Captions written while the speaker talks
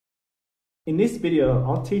In this video,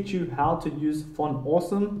 I'll teach you how to use Font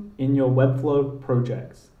Awesome in your Webflow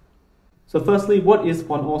projects. So firstly, what is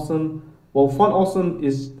Font Awesome? Well, Font Awesome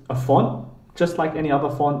is a font, just like any other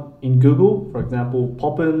font in Google, for example,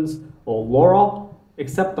 Poppins or Laura,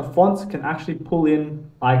 except the fonts can actually pull in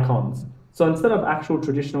icons. So instead of actual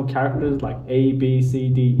traditional characters like A, B, C,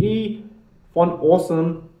 D, E, Font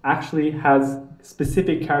Awesome actually has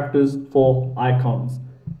specific characters for icons.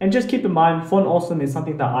 And just keep in mind, Font Awesome is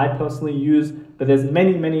something that I personally use, but there's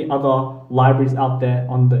many other libraries out there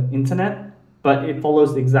on the internet, but it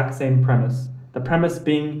follows the exact same premise. The premise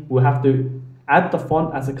being we'll have to add the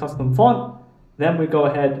font as a custom font, then we go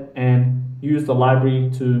ahead and use the library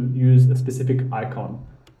to use a specific icon.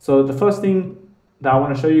 So the first thing that I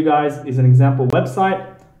want to show you guys is an example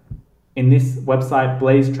website. In this website,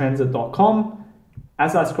 blazetransit.com,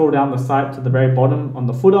 as I scroll down the site to the very bottom on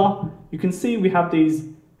the footer, you can see we have these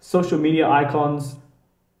social media icons,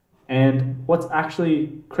 and what's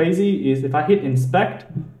actually crazy is if I hit inspect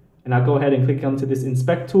and I go ahead and click onto this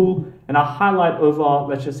inspect tool and I highlight over,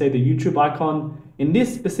 let's just say, the YouTube icon, in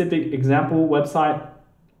this specific example website,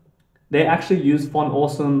 they actually use Font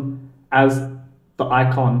Awesome as the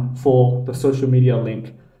icon for the social media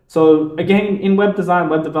link. So again, in web design,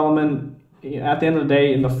 web development, at the end of the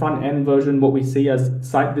day, in the front end version, what we see as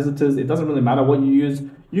site visitors, it doesn't really matter what you use.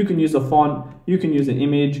 You can use a font, you can use an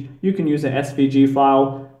image, you can use an SVG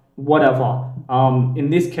file, whatever. In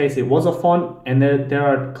this case, it was a font, and there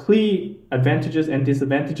are clear advantages and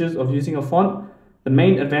disadvantages of using a font. The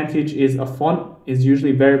main advantage is a font is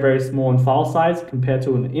usually very small in file size compared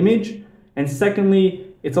to an image. And secondly,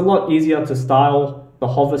 it's a lot easier to style the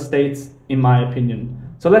hover states, in my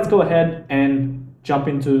opinion. So let's go ahead and jump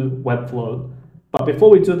into Webflow. But before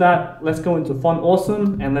we do that, let's go into Font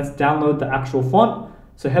Awesome and let's download the actual font.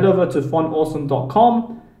 So head over to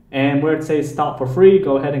fontawesome.com, and where it says start for free,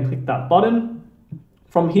 go ahead and click that button.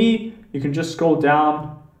 From here, you can just scroll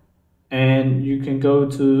down and you can go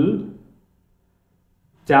to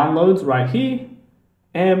downloads right here.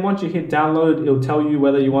 And once you hit download, it'll tell you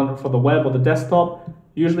whether you want it for the web or the desktop.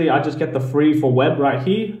 Usually I just get the free for web right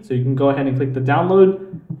here. So you can go ahead and click the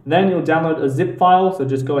download. Then you'll download a zip file. So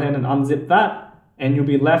just go ahead and unzip that and you'll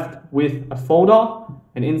be left with a folder.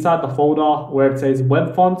 And inside the folder where it says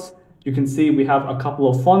web fonts, you can see we have a couple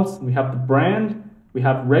of fonts. We have the brand, we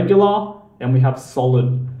have regular, and we have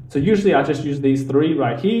solid. So usually I just use these three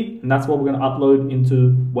right here, and that's what we're going to upload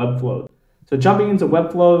into Webflow. So jumping into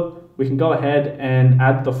Webflow, we can go ahead and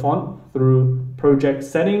add the font through project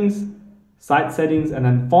settings, site settings, and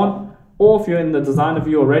then font. Or if you're in the designer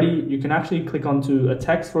view already, you can actually click onto a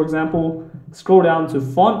text, for example, scroll down to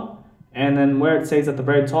font, and then where it says at the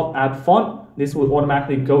very top, add font, this will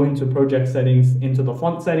automatically go into project settings, into the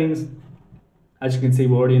font settings. As you can see,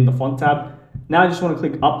 we're already in the font tab. Now I just want to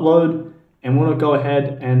click upload, and we want to go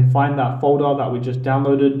ahead and find that folder that we just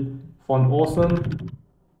downloaded, Font Awesome,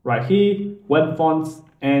 right here, web fonts,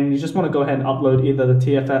 and you just want to go ahead and upload either the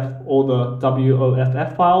TFF or the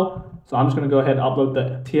WOFF file. So I'm just going to go ahead and upload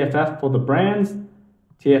the TFF for the brands,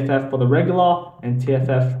 TFF for the regular, and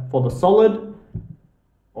TFF for the solid,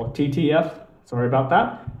 or TTF, sorry about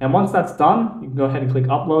that. And once that's done, you can go ahead and click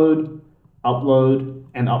upload, upload,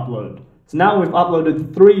 and upload. So now we've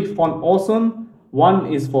uploaded 3 Font Awesome.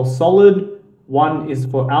 One is for solid, one is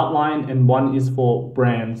for outline, and one is for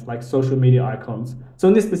brands, like social media icons. So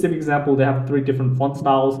in this specific example, they have 3 different font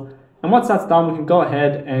styles. And once that's done, we can go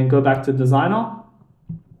ahead and go back to designer,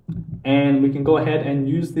 and we can go ahead and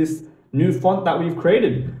use this new font that we've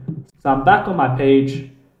created. So I'm back on my page.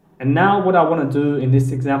 And now what I want to do in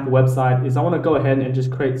this example website is I want to go ahead and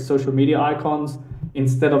just create social media icons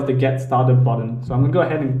instead of the get started button. So I'm going to go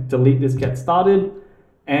ahead and delete this get started.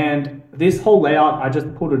 And this whole layout, I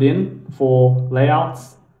just put it in for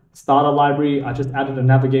layouts, starter library. I just added a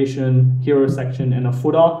navigation, hero section, and a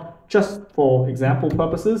footer just for example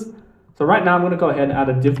purposes. So right now I'm going to go ahead and add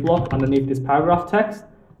a div block underneath this paragraph text.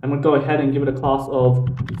 I'm going to go ahead and give it a class of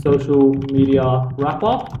social media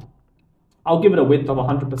wrapper. I'll give it a width of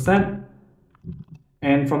 100%.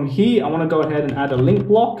 And from here, I want to go ahead and add a link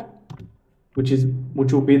block, which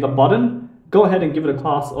will be the button. Go ahead and give it a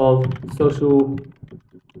class of social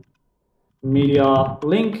media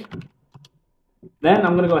link. Then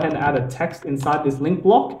I'm going to go ahead and add a text inside this link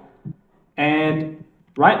block. And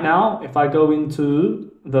right now, if I go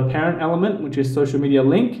into the parent element, which is social media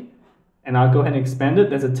link, and I'll go ahead and expand it,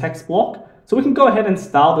 there's a text block. So we can go ahead and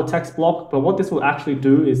style the text block, but what this will actually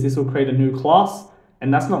do is this will create a new class,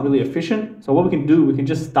 and that's not really efficient. So what we can do, we can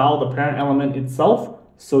just style the parent element itself,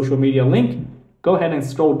 social media link, go ahead and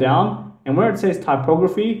scroll down, and where it says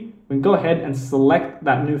typography, we can go ahead and select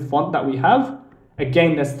that new font that we have,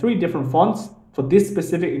 Again, there's 3 different fonts. For this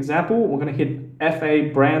specific example, we're going to hit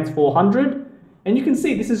FA Brands 400. And you can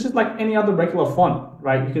see this is just like any other regular font,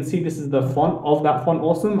 right? You can see this is the font of that font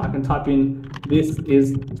awesome. I can type in this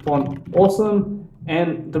is font awesome.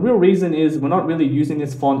 And the real reason is we're not really using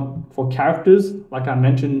this font for characters, like I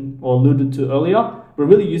mentioned or alluded to earlier. We're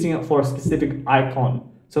really using it for a specific icon.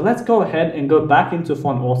 So let's go ahead and go back into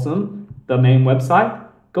Font Awesome, the main website.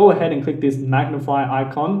 Go ahead and click this magnify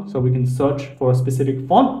icon so we can search for a specific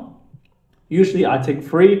font. Usually I take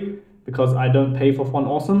free because I don't pay for Font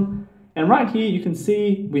Awesome. And right here you can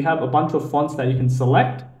see we have a bunch of fonts that you can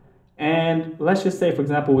select. And let's just say, for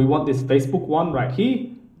example, we want this Facebook one right here.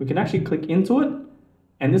 We can actually click into it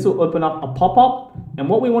and this will open up a pop-up. And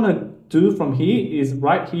what we want to do from here is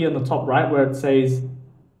right here in the top right where it says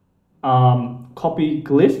copy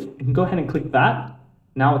glyph. You can go ahead and click that.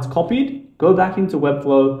 Now it's copied. Go back into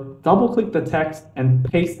Webflow, double click the text and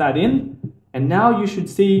paste that in. And now you should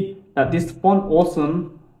see that this font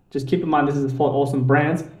awesome, just keep in mind this is font awesome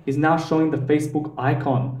brands, is now showing the Facebook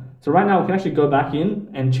icon. So right now we can actually go back in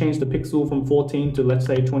and change the pixel from 14 to let's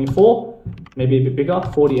say 24, maybe a bit bigger,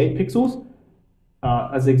 48 pixels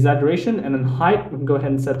as exaggeration. And then height, we can go ahead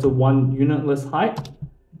and set to 1 unitless height.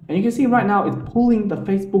 And you can see right now it's pulling the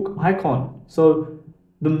Facebook icon. So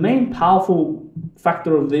the main powerful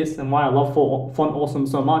factor of this and why I love Font Awesome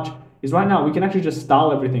so much is right now we can actually just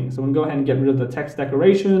style everything. So we can go ahead and get rid of the text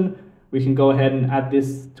decoration. We can go ahead and add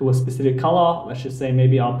this to a specific color. Let's just say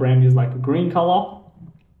maybe our brand is like a green color.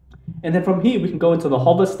 And then from here, we can go into the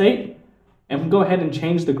hover state and we can go ahead and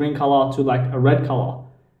change the green color to like a red color.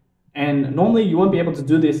 And normally you won't be able to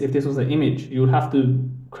do this if this was an image. You would have to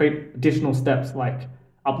create additional steps like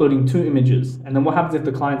uploading 2 images. And then what happens if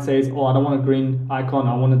the client says, oh, I don't want a green icon,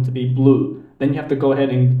 I want it to be blue. Then you have to go ahead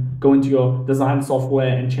and go into your design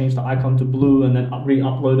software and change the icon to blue and then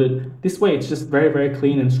re-upload it. This way, it's just very, very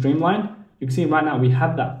clean and streamlined. You can see right now we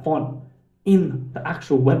have that font in the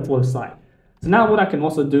actual Webflow site. So now what I can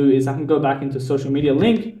also do is I can go back into social media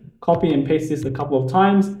link, copy and paste this a couple of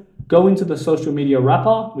times, go into the social media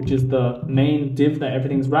wrapper, which is the main div that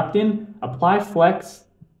everything's wrapped in, apply flex,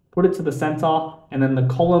 put it to the center, and then the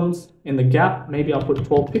columns in the gap, maybe I'll put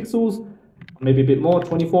 12 pixels, maybe a bit more,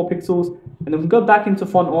 24 pixels, and then we can go back into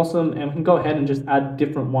Font Awesome and we can go ahead and just add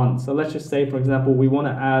different ones. So let's just say, for example, we want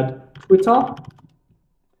to add Twitter,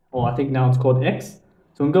 or I think now it's called X.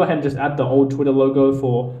 So we can go ahead and just add the old Twitter logo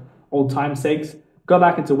for old time's sakes, go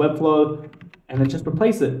back into Webflow, and then just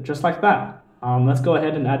replace it, just like that. Let's go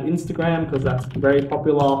ahead and add Instagram because that's a very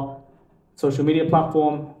popular social media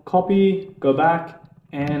platform. Copy, go back,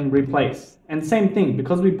 and replace. And same thing,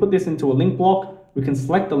 because we put this into a link block, we can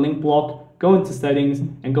select the link block, go into settings,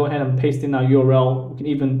 and go ahead and paste in our URL. We can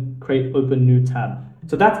even create open new tab.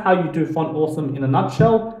 So that's how you do Font Awesome in a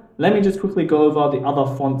nutshell. Let me just quickly go over the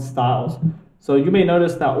other font styles. So you may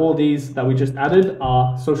notice that all these that we just added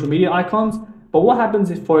are social media icons. But what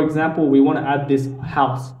happens if, for example, we want to add this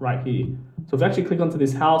house right here? So if we actually click onto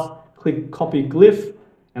this house, click copy glyph,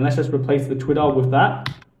 and let's just replace the Twitter with that,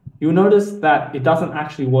 you'll notice that it doesn't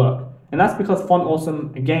actually work. And that's because Font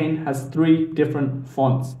Awesome, again, has 3 different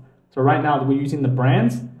fonts. So right now we're using the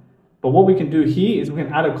brands, but what we can do here is we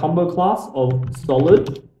can add a combo class of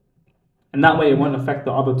solid, and that way it won't affect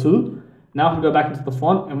the other 2. Now we can go back into the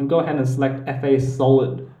font and we can go ahead and select FA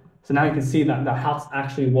solid. So now you can see that the house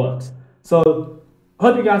actually works. So I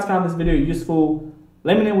hope you guys found this video useful.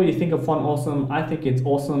 Let me know what you think of Font Awesome. I think it's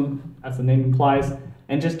awesome, as the name implies.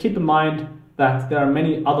 And just keep in mind that there are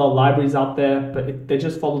many other libraries out there, but they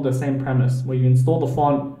just follow the same premise, where you install the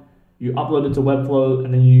font, you upload it to Webflow,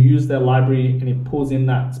 and then you use their library and it pulls in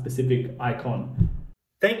that specific icon.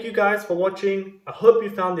 Thank you guys for watching. I hope you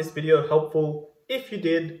found this video helpful. If you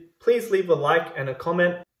did, please leave a like and a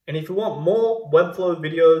comment. And if you want more Webflow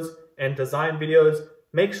videos and design videos,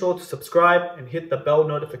 make sure to subscribe and hit the bell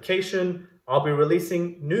notification. I'll be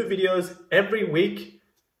releasing new videos every week,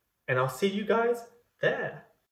 and I'll see you guys there.